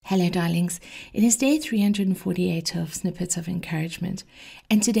Hello, darlings. It is day 348 of Snippets of Encouragement,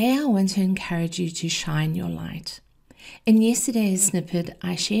 and today I want to encourage you to shine your light. In yesterday's snippet,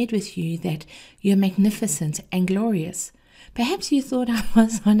 I shared with you that you're magnificent and glorious. Perhaps you thought I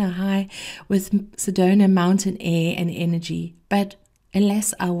was on a high with Sedona mountain air and energy, but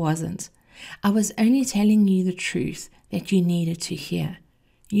alas, I wasn't. I was only telling you the truth that you needed to hear.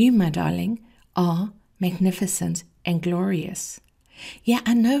 You, my darling, are magnificent and glorious. Yeah,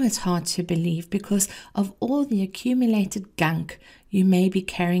 I know it's hard to believe because of all the accumulated gunk you may be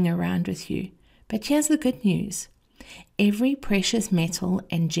carrying around with you. But here's the good news. Every precious metal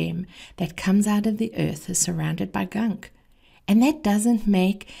and gem that comes out of the earth is surrounded by gunk. And that doesn't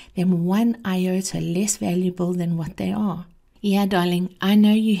make them one iota less valuable than what they are. Yeah, darling, I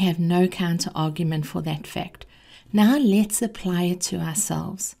know you have no counter argument for that fact. Now let's apply it to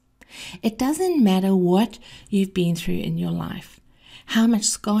ourselves. It doesn't matter what you've been through in your life, how much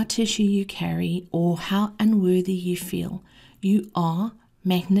scar tissue you carry, or how unworthy you feel. You are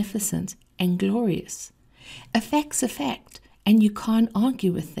magnificent and glorious. A fact's a fact, and you can't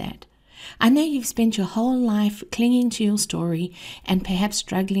argue with that. I know you've spent your whole life clinging to your story and perhaps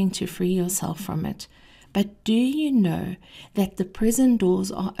struggling to free yourself from it. But do you know that the prison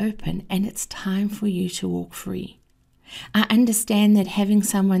doors are open and it's time for you to walk free? I understand that having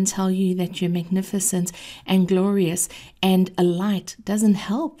someone tell you that you're magnificent and glorious and a light doesn't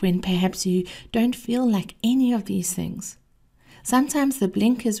help when perhaps you don't feel like any of these things. Sometimes the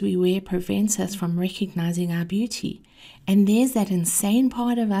blinkers we wear prevents us from recognizing our beauty, and there's that insane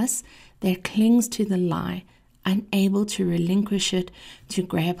part of us that clings to the lie, unable to relinquish it to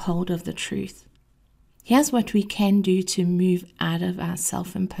grab hold of the truth. Here's what we can do to move out of our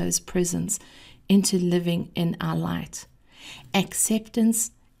self-imposed prisons into living in our light.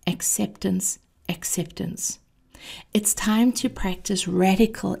 Acceptance, acceptance, acceptance. It's time to practice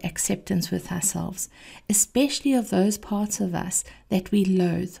radical acceptance with ourselves, especially of those parts of us that we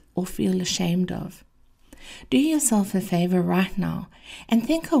loathe or feel ashamed of. Do yourself a favor right now and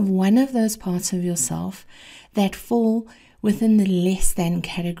think of one of those parts of yourself that fall within the less than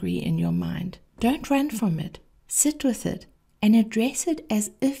category in your mind. Don't run from it. Sit with it and address it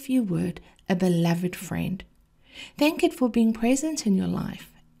as if you would a beloved friend. Thank it for being present in your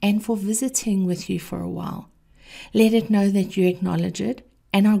life and for visiting with you for a while. Let it know that you acknowledge it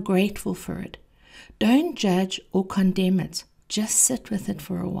and are grateful for it. Don't judge or condemn it. Just sit with it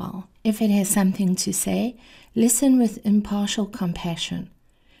for a while. If it has something to say, listen with impartial compassion.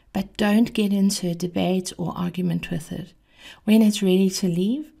 But don't get into a debate or argument with it. When it's ready to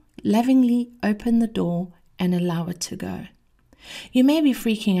leave, lovingly open the door and allow it to go. You may be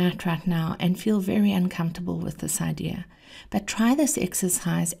freaking out right now and feel very uncomfortable with this idea, but try this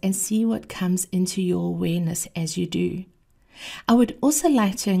exercise and see what comes into your awareness as you do. I would also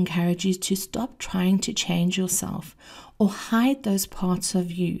like to encourage you to stop trying to change yourself or hide those parts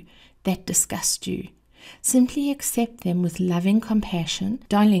of you that disgust you. Simply accept them with loving compassion.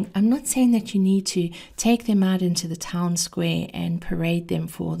 Darling, I'm not saying that you need to take them out into the town square and parade them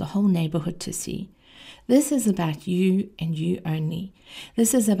for the whole neighborhood to see. This is about you and you only.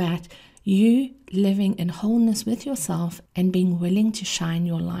 This is about you living in wholeness with yourself and being willing to shine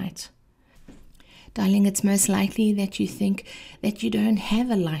your light. Darling, it's most likely that you think that you don't have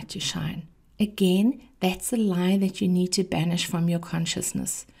a light to shine. Again, that's a lie that you need to banish from your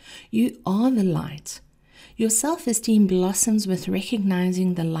consciousness. You are the light. Your self-esteem blossoms with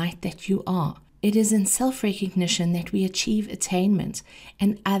recognizing the light that you are. It is in self-recognition that we achieve attainment,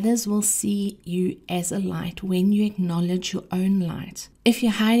 and others will see you as a light when you acknowledge your own light. If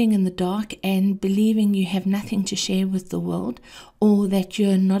you're hiding in the dark and believing you have nothing to share with the world, or that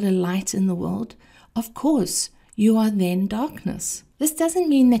you're not a light in the world, of course, you are then darkness. This doesn't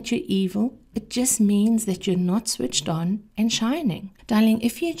mean that you're evil. It just means that you're not switched on and shining. Darling,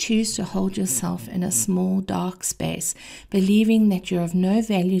 if you choose to hold yourself in a small, dark space, believing that you're of no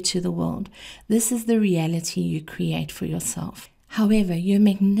value to the world, this is the reality you create for yourself. However, you're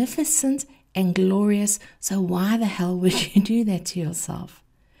magnificent and glorious, so why the hell would you do that to yourself?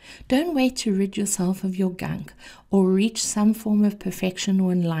 Don't wait to rid yourself of your gunk or reach some form of perfection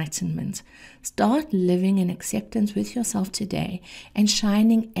or enlightenment. Start living in acceptance with yourself today and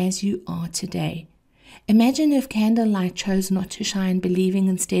shining as you are today. Imagine if candlelight chose not to shine, believing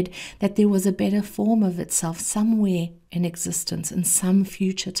instead that there was a better form of itself somewhere in existence in some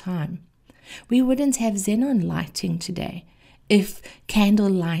future time. We wouldn't have xenon lighting today if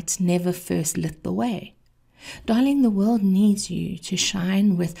candlelight never first lit the way. Darling, the world needs you to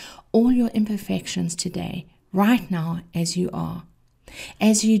shine with all your imperfections today, right now as you are.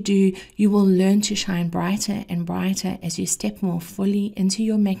 As you do, you will learn to shine brighter and brighter as you step more fully into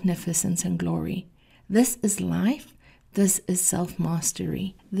your magnificence and glory. This is life. This is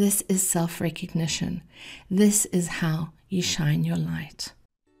self-mastery. This is self-recognition. This is how you shine your light.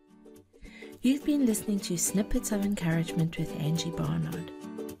 You've been listening to Snippets of Encouragement with Angie Barnard.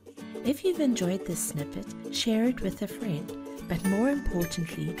 If you've enjoyed this snippet, share it with a friend. But more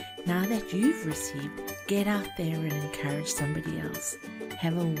importantly, now that you've received, get out there and encourage somebody else.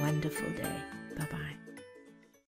 Have a wonderful day. Bye-bye.